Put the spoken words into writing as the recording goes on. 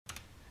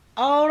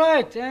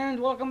Alright,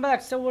 and welcome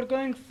back. So we're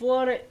going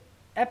for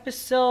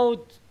episode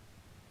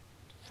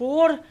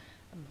 4,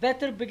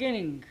 Better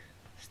Beginning.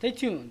 Stay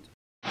tuned.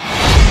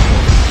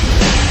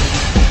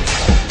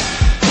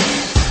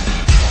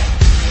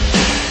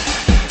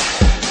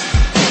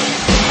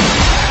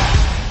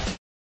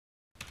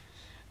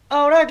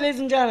 Alright,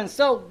 ladies and gentlemen,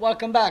 so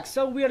welcome back.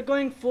 So we are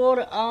going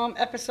for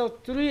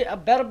episode 3, A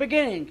Better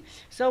Beginning.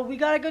 So we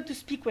gotta go to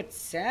speak with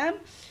Sam.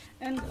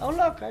 And oh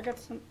look, I got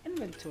some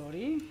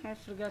inventory. I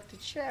forgot to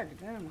check.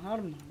 Damn,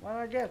 Harm. What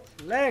I get?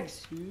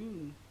 Legs.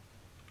 Ooh.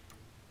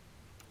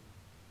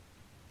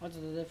 What's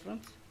the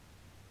difference?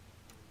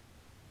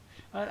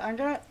 Alright, I'm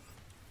gonna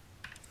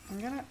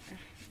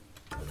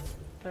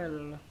play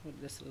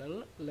with this a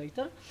little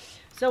later.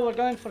 So we're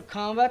going for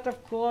combat,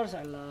 of course.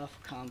 I love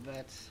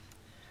combat.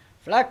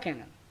 Flag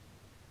cannon.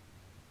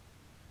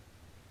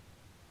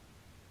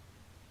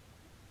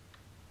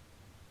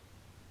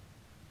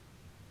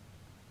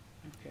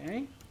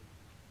 Okay.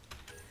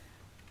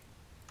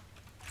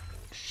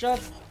 Shot.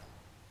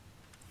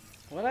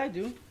 What I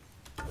do?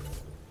 Oh,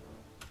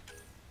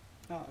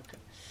 okay.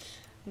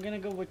 I'm gonna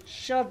go with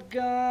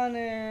shotgun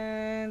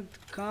and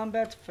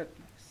combat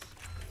fitness.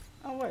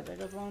 Oh wait, I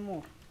got one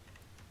more.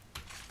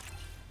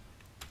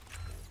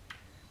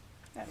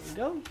 There we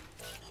go.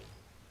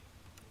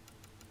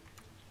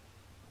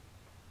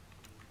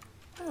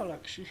 Oh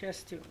look, she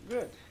has two.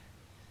 Good.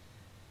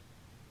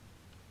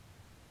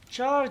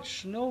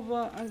 Charge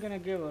Nova. I'm gonna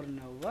give her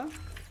Nova.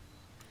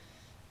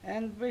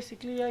 And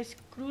basically I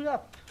screwed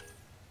up.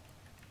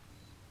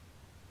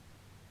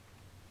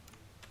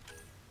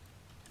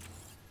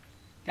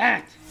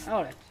 Damn it!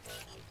 Alright.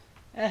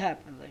 It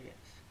happens, I guess.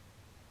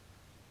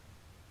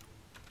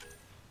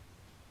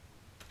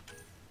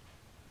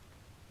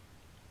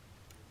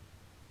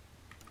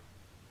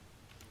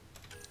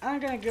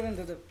 I'm gonna give him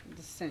the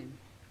same.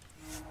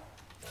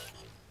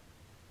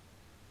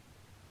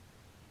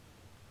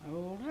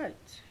 Alright.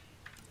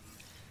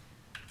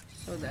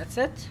 So that's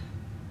it.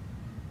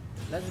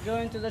 Let's go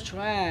into the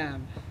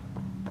tram.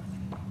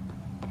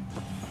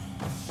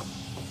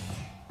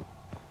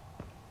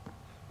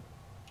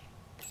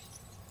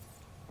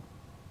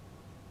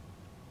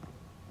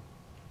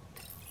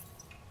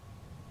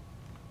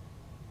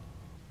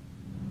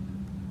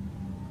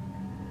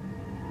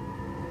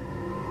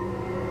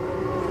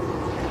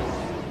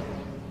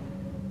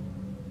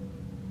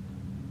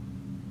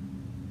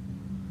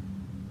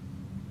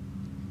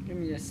 Give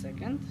me a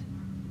second.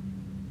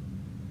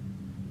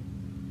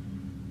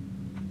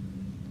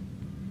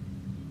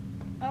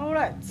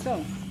 Alright,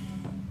 so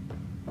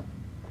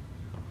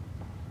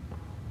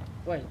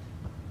wait,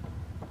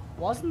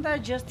 wasn't I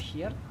just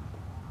here?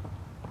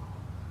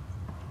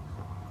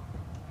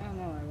 Oh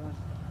no, I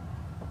wasn't.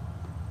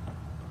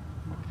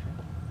 Okay.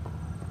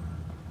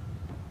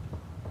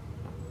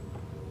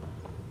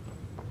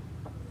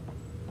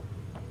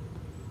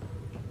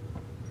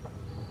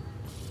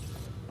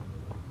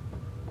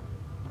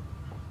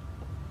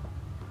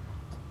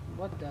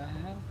 What the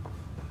hell?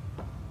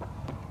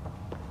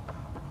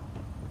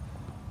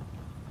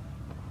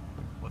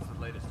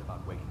 Latest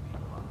about waking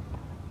people up.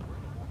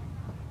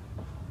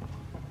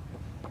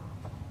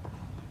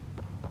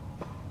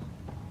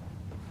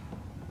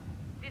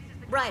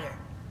 Ryder.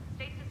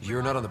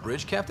 You're not on the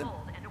bridge, Captain?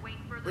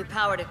 We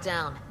powered it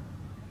down.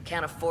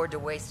 Can't afford to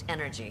waste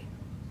energy.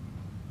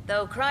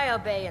 Though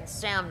Cryo Bay and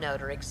Sam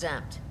Node are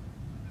exempt.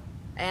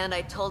 And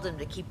I told them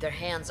to keep their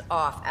hands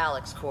off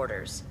Alec's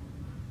quarters.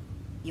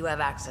 You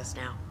have access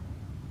now.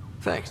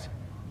 Thanks.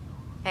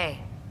 Hey,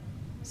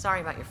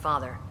 sorry about your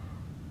father.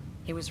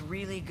 He was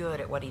really good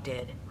at what he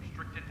did.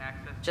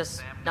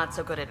 Just not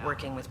so good at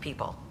working with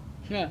people.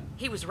 Yeah.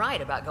 He was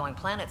right about going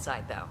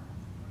planetside, though.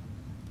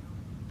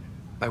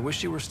 I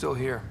wish you were still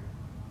here.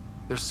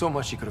 There's so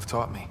much you could have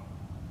taught me.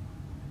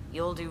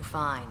 You'll do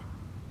fine.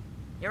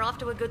 You're off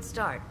to a good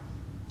start.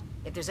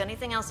 If there's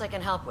anything else I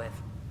can help with,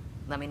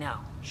 let me know.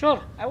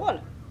 Sure, I will.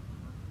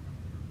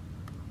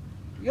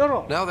 You're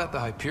all. Now that the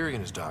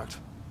Hyperion is docked,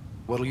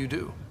 what'll you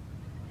do?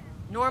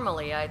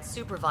 Normally, I'd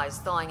supervise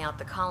thawing out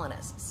the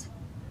colonists.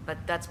 But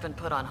that's been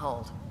put on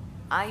hold.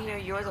 I hear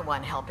you're the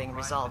one helping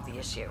resolve the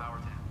issue.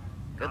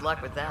 Good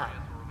luck with that.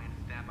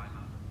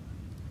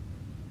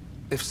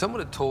 If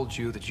someone had told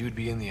you that you'd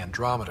be in the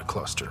Andromeda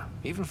cluster,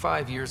 even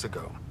 5 years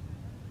ago...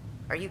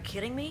 Are you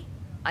kidding me?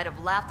 I'd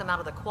have laughed them out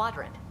of the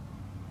quadrant.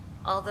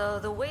 Although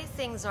the way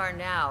things are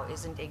now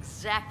isn't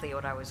exactly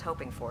what I was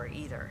hoping for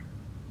either.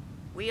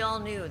 We all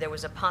knew there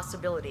was a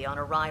possibility on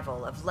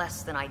arrival of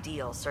less than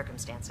ideal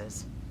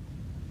circumstances.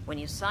 When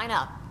you sign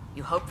up,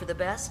 you hope for the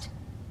best,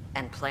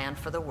 and plan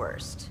for the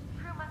worst.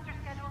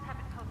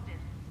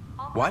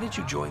 Why did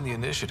you join the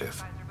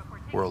Initiative?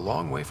 We're a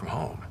long way from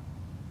home.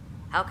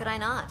 How could I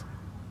not?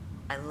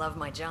 I love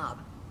my job.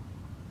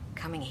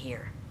 Coming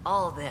here,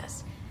 all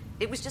this,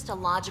 it was just a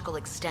logical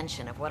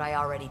extension of what I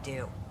already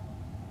do.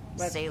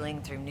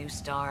 Sailing through new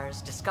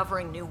stars,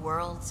 discovering new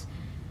worlds.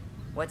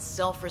 What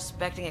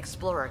self-respecting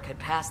explorer could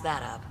pass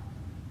that up?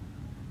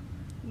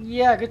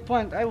 Yeah, good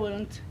point. I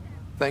wouldn't.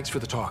 Thanks for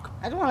the talk.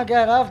 I don't want to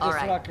get off this All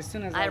right. rock as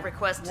soon as I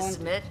request to want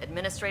submit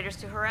administrators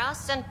to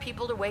harass and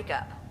people to wake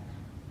up.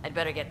 I'd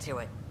better get to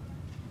it.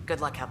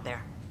 Good luck out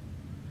there.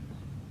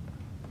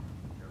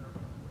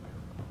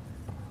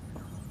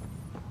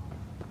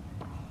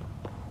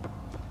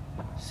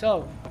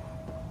 So,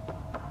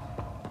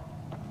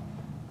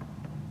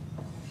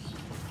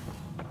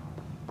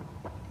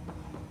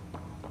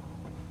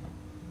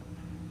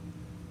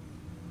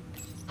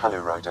 Hello,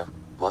 Ryder.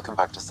 Welcome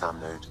back to Sam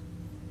Node.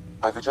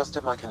 I've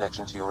adjusted my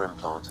connection to your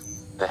implant.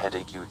 The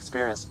headache you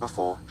experienced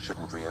before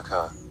shouldn't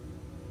reoccur.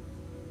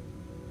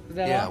 is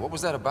that Yeah, all? what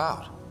was that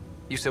about?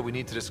 You said we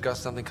need to discuss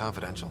something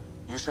confidential.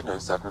 You should know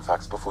certain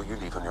facts before you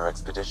leave on your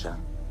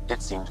expedition.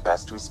 It seemed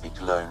best we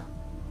speak alone.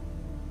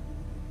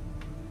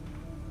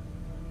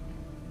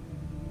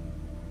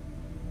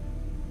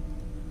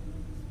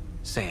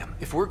 Sam,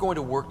 if we're going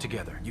to work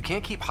together, you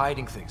can't keep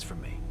hiding things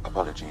from me.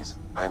 Apologies.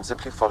 I am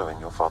simply following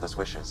your father's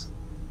wishes.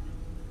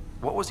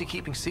 What was he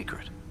keeping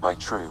secret? My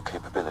true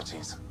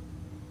capabilities.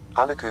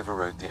 Alec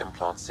overrode the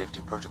implant's safety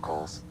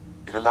protocols.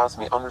 It allows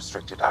me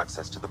unrestricted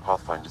access to the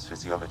Pathfinder's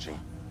physiology.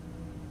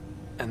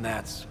 And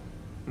that's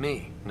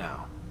me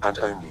now. And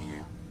only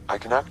you. I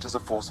can act as a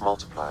force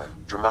multiplier,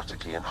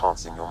 dramatically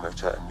enhancing your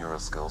motor and neural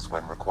skills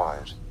when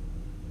required.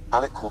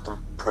 Alec called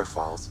them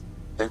profiles.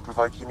 They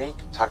provide unique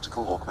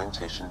tactical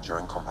augmentation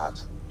during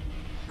combat.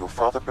 Your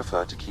father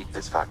preferred to keep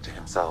this fact to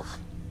himself.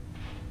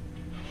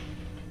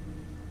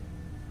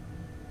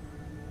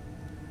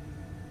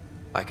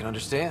 I can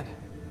understand.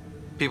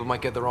 People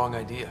might get the wrong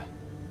idea.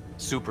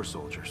 Super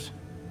soldiers.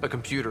 A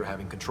computer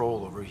having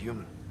control over a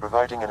human.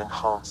 Providing an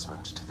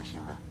enhancement to the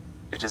human.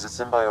 It is a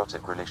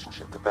symbiotic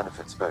relationship that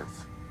benefits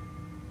both.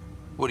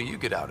 What do you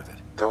get out of it?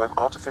 Though I'm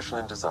artificial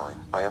in design,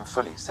 I am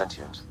fully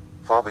sentient,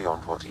 far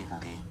beyond what even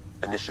the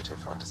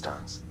Initiative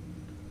understands.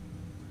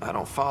 I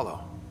don't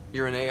follow.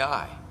 You're an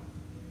AI.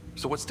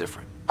 So what's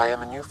different? I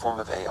am a new form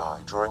of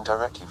AI, drawing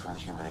directly from the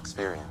human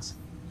experience.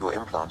 Your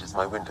implant is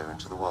my window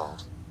into the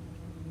world.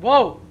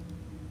 Whoa!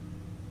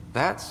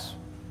 That's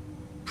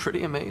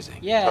pretty amazing.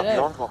 Yeah, But that,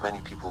 beyond what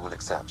many people will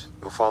accept,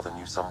 your father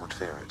knew some would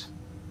fear it.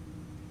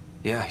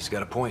 Yeah, he's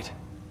got a point.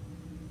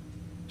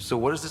 So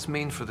what does this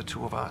mean for the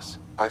two of us?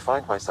 I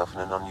find myself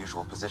in an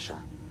unusual position.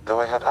 Though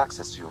I had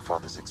access to your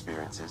father's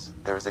experiences,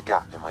 there is a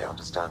gap in my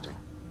understanding.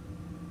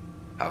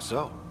 How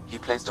so? He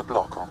placed a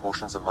block on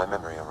portions of my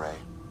memory array.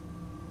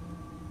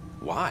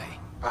 Why?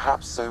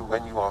 Perhaps so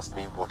when you asked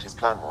me what his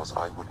plan was,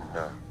 I wouldn't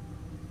know.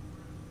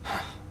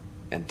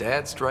 And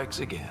Dad strikes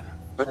again.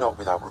 But not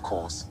without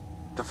recourse.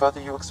 The further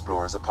you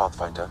explore as a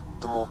Pathfinder,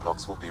 the more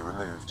blocks will be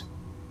removed.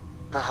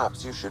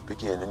 Perhaps you should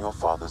begin in your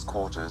father's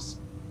quarters.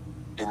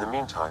 In the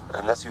meantime,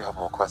 unless you have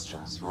more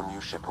questions, your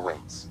new ship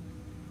awaits.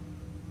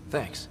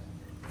 Thanks.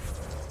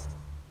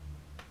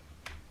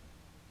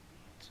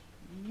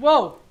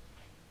 whoa!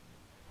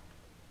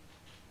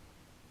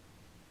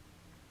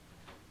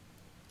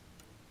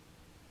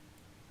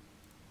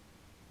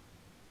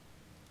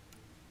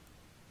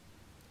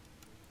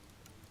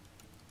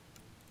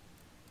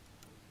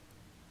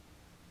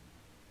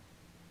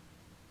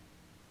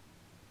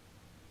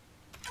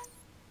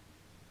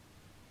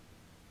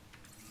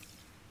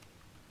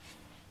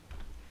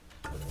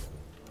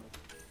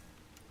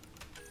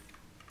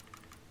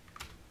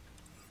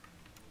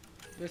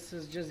 This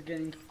is just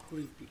getting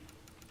creepy.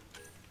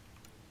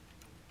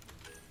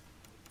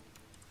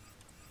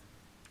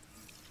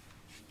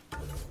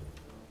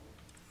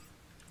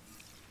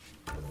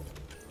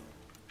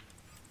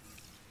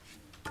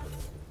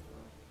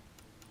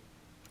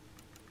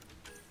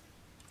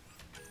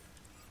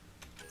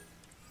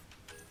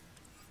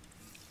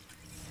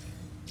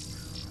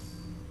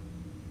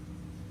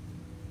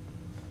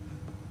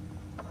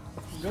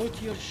 Go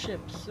to your ship.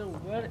 So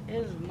where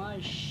is my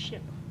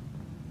ship?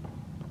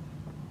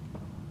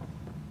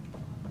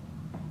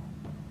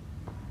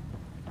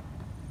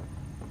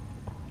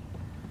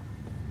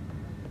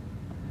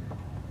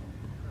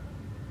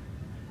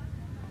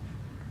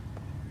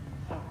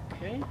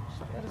 Okay,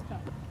 stairs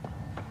down.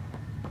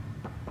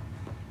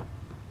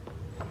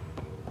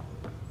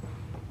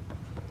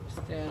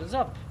 Stairs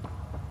up.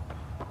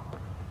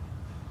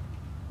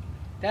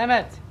 Damn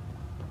it!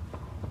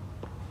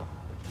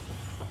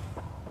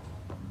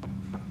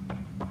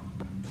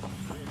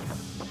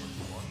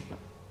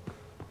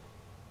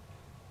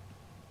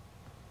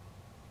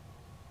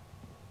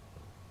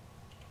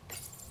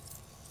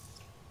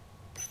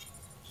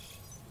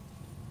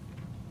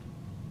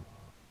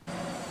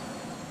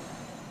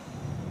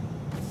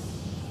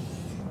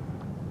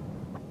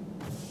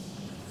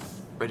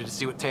 Ready to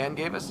see what Tan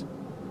gave us?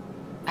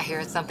 I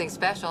hear it's something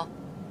special.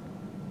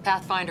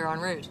 Pathfinder en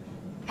route.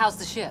 How's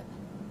the ship?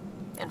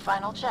 In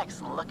final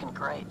checks, looking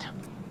great.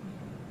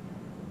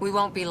 We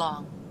won't be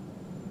long.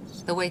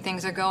 The way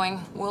things are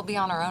going, we'll be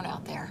on our own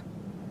out there.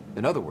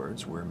 In other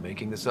words, we're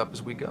making this up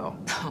as we go.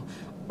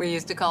 We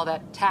used to call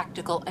that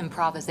tactical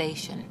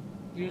improvisation.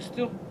 Used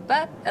to?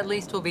 But at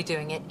least we'll be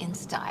doing it in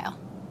style.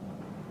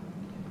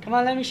 Come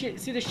on, let me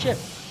see the ship.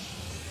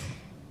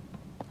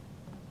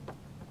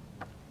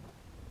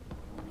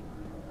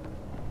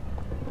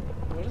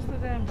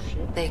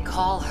 They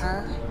call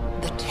her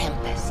the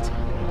Tempest.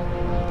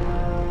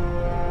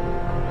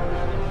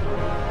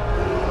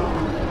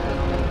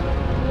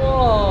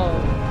 Whoa.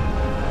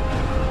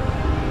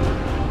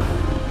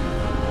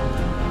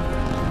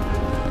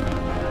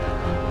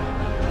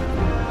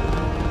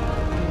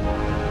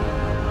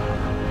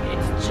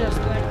 It's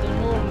just like the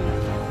normal.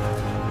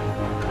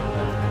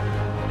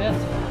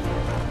 Better.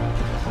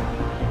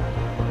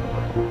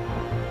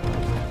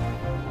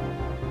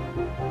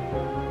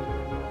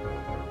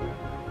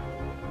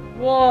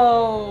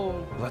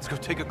 Whoa. Let's go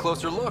take a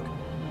closer look.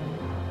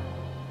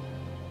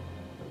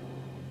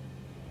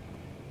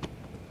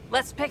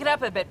 Let's pick it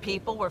up a bit,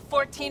 people. We're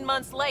 14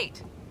 months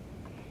late.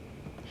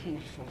 14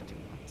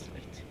 months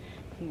late.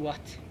 What?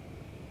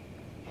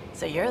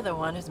 So you're the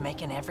one who's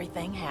making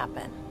everything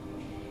happen.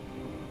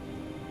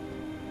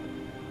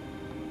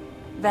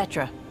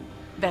 Vetra.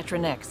 Vetra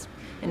Nix.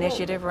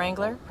 Initiative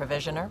Wrangler,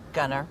 Provisioner,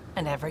 Gunner,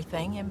 and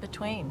everything in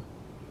between.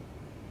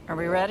 Are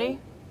we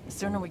ready? The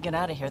sooner we get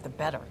out of here, the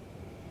better.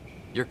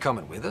 You're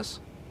coming with us?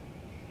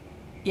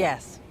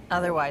 Yes.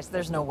 Otherwise,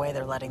 there's no way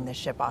they're letting this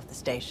ship off the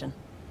station.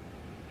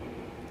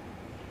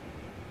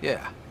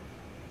 Yeah.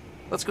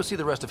 Let's go see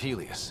the rest of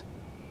Helios.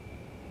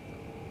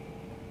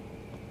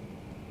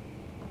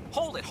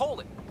 Hold it, hold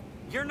it!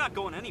 You're not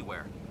going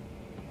anywhere.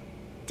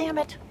 Damn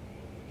it.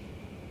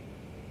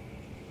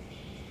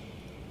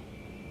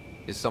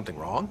 Is something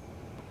wrong?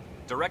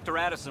 Director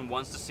Addison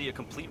wants to see a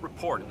complete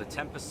report of the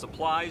Tempest's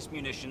supplies,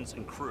 munitions,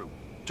 and crew.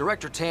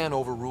 Director Tan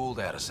overruled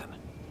Addison.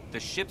 The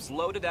ship's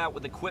loaded out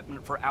with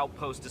equipment for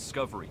outpost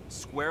discovery,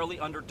 squarely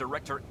under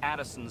Director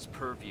Addison's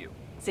purview.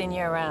 Seen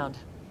you around.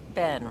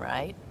 Ben,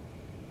 right?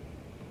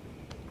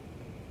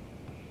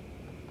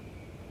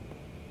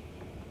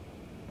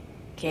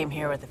 Came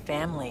here with a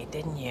family,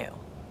 didn't you?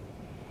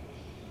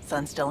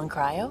 Son still in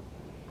cryo?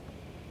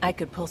 I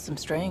could pull some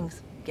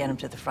strings, get him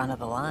to the front of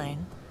the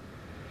line.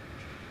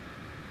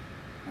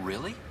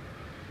 Really?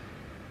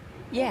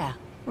 Yeah,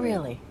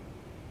 really.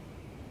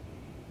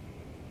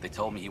 They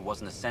told me he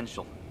wasn't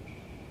essential,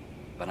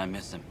 but I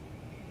miss him.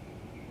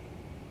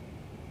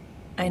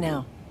 I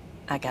know.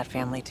 I got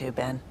family too,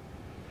 Ben.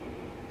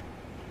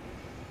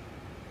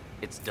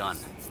 It's done.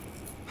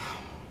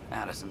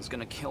 Addison's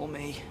gonna kill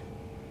me.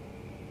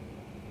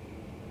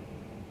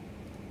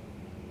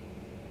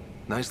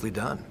 Nicely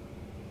done.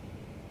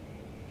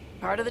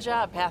 Part of the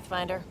job,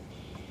 Pathfinder.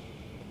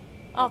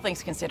 All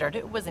things considered,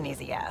 it was an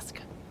easy ask.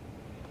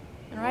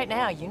 And right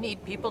now, you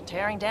need people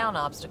tearing down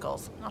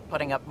obstacles, not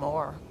putting up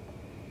more.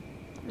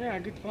 Yeah,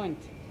 good point.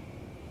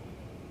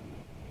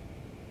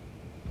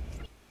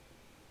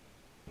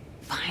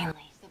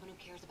 Finally, someone who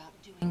cares about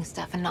doing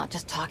stuff and not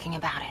just talking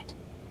about it.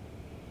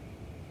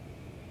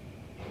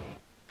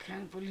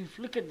 Can't believe,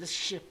 look at this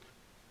ship.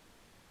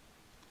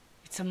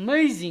 It's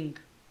amazing.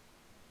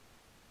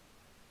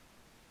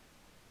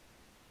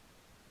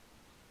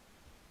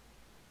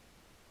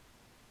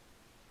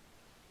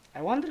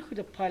 I wonder who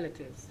the pilot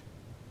is.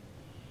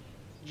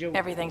 Joe.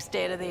 Everything's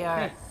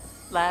state-of-the-art.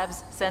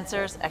 Labs,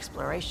 sensors,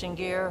 exploration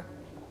gear.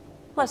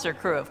 Plus her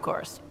crew, of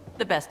course.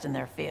 The best in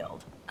their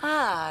field.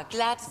 Ah,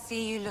 glad to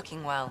see you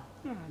looking well.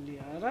 Ah,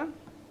 Liara.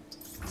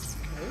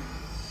 Okay.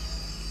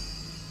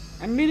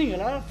 I'm meeting a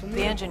lot of The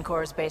familiar. engine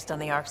core is based on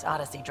the Ark's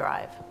Odyssey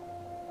drive.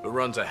 It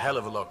runs a hell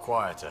of a lot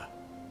quieter.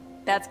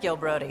 That's Gil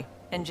Brody.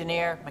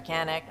 Engineer,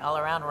 mechanic,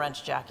 all-around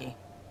wrench jockey.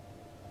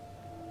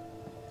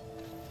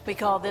 We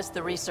call this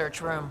the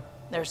research room.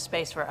 There's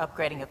space for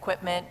upgrading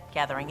equipment,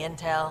 gathering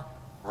intel.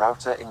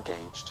 Router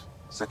engaged.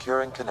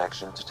 Securing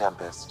connection to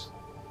Tempest.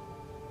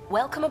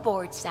 Welcome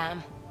aboard,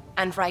 Sam.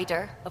 And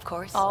Ryder, of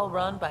course. All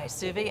run by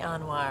Suvi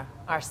Anwar,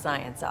 our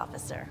science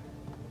officer.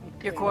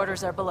 Your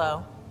quarters are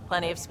below.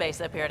 Plenty of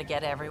space up here to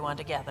get everyone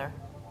together.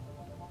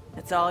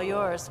 It's all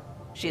yours.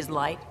 She's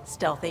light,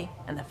 stealthy,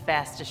 and the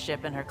fastest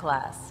ship in her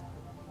class.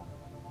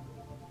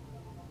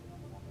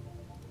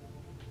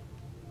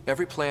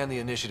 Every plan the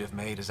Initiative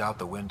made is out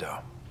the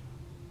window.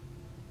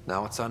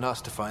 Now it's on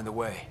us to find the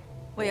way.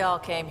 We all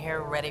came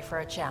here ready for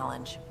a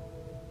challenge.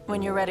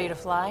 When you're ready to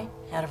fly,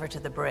 head over to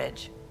the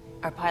bridge.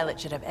 Our pilot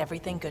should have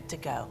everything good to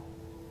go.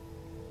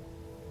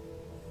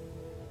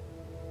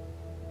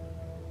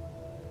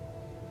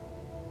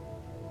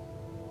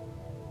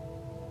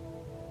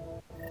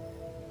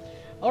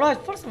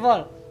 Alright, first of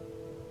all,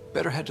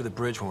 Better head to the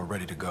bridge when we're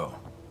ready to go.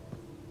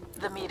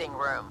 The meeting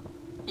room.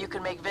 You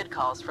can make vid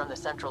calls from the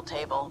central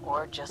table,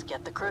 or just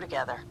get the crew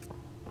together.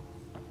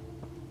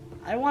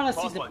 I want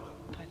to see the One.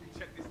 pilot.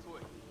 Check this toy.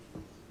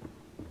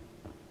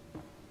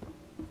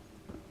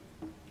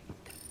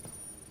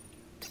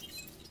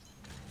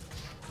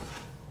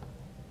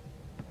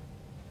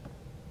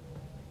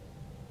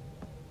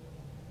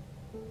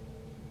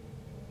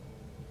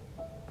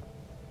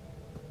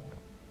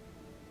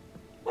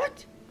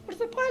 What? Where's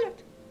the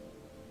pilot?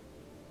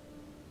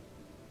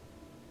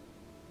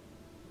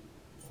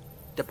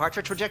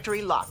 Departure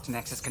trajectory locked,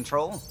 Nexus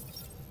Control.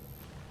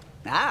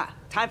 Ah,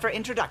 time for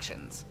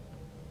introductions.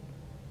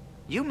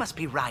 You must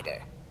be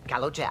Ryder,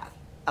 Kalojath.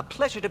 A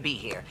pleasure to be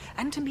here,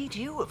 and to meet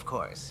you, of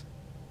course.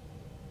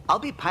 I'll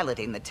be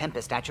piloting the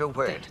Tempest at your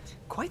word. Dang it.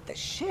 Quite the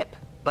ship,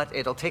 but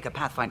it'll take a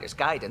Pathfinder's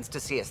guidance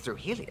to see us through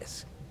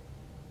Helios.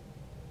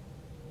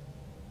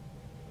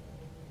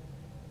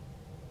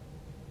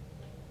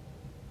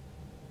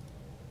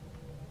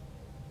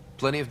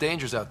 Plenty of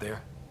dangers out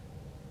there,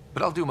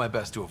 but I'll do my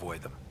best to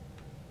avoid them.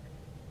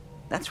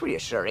 That's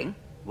reassuring.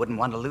 Wouldn't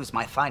want to lose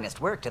my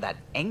finest work to that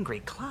angry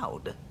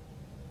cloud.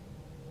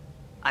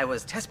 I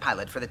was test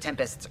pilot for the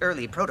Tempest's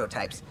early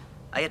prototypes.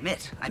 I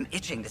admit, I'm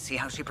itching to see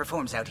how she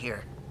performs out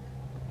here.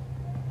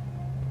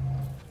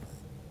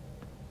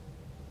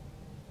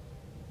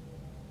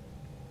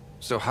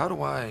 So how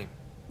do I...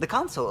 The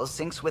console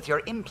syncs with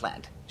your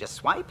implant. Just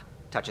swipe,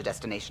 touch a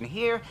destination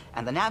here,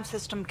 and the nav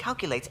system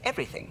calculates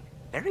everything.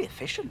 Very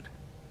efficient.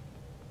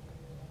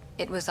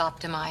 It was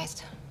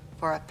optimized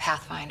for a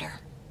Pathfinder.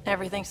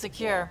 Everything's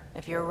secure,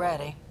 if you're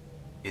ready.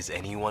 Is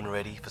anyone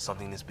ready for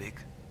something this big?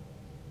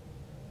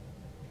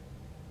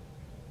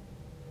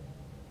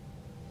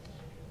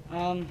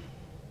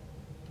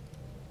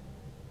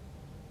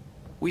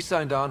 We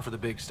signed on for the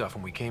big stuff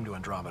when we came to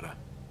Andromeda.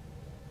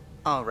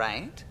 All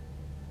right.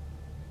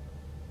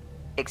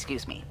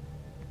 Excuse me.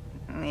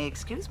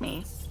 Excuse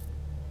me.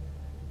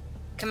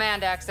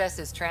 Command access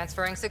is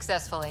transferring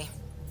successfully.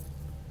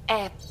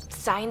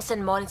 Science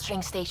and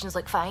monitoring stations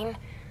look fine.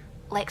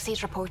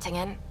 Lexi's reporting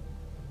in.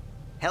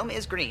 Helm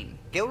is green.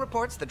 Gil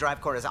reports the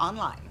drive core is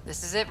online.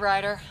 This is it,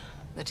 Ryder.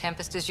 The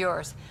Tempest is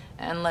yours,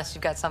 unless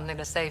you've got something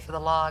to say for the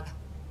log.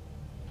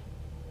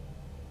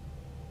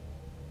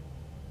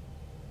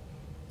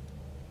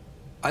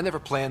 I never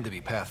planned to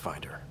be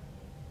Pathfinder.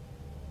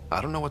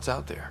 I don't know what's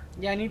out there.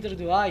 Yeah, neither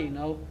do I, you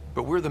know.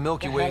 But we're the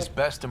Milky The Way's hell?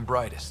 best and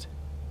brightest.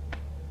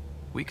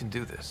 We can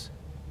do this.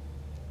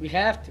 We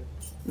have to.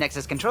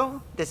 Nexus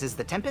Control, this is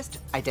the Tempest,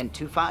 ident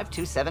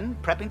 2527,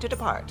 prepping to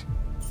depart.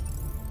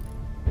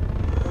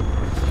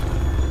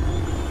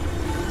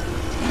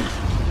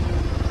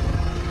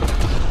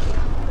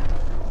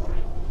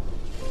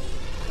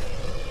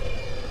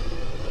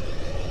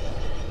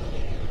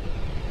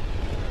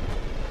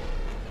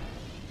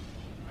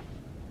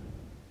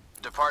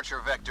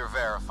 Departure vector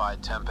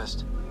verified,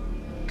 Tempest.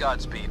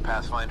 Godspeed,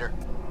 Pathfinder.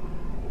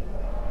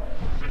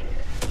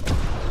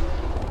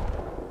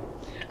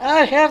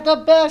 I have the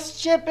best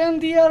ship in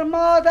the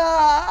Armada!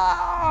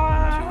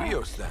 To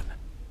Eos, then.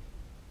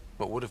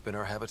 What would have been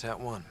our Habitat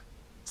 1?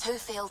 2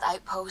 failed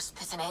outposts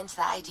put an end to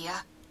that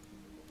idea.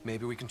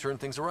 Maybe we can turn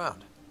things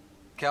around.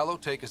 Callow,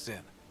 take us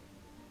in.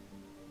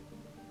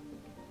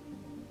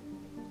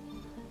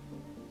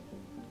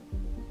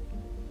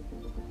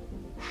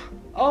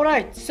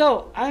 Alright,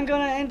 so I'm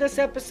gonna end this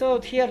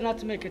episode here, not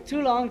to make it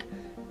too long,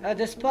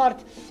 this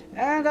part.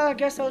 And I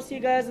guess I'll see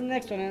you guys in the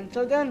next one.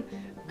 Until then,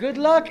 good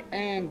luck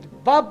and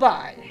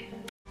bye-bye.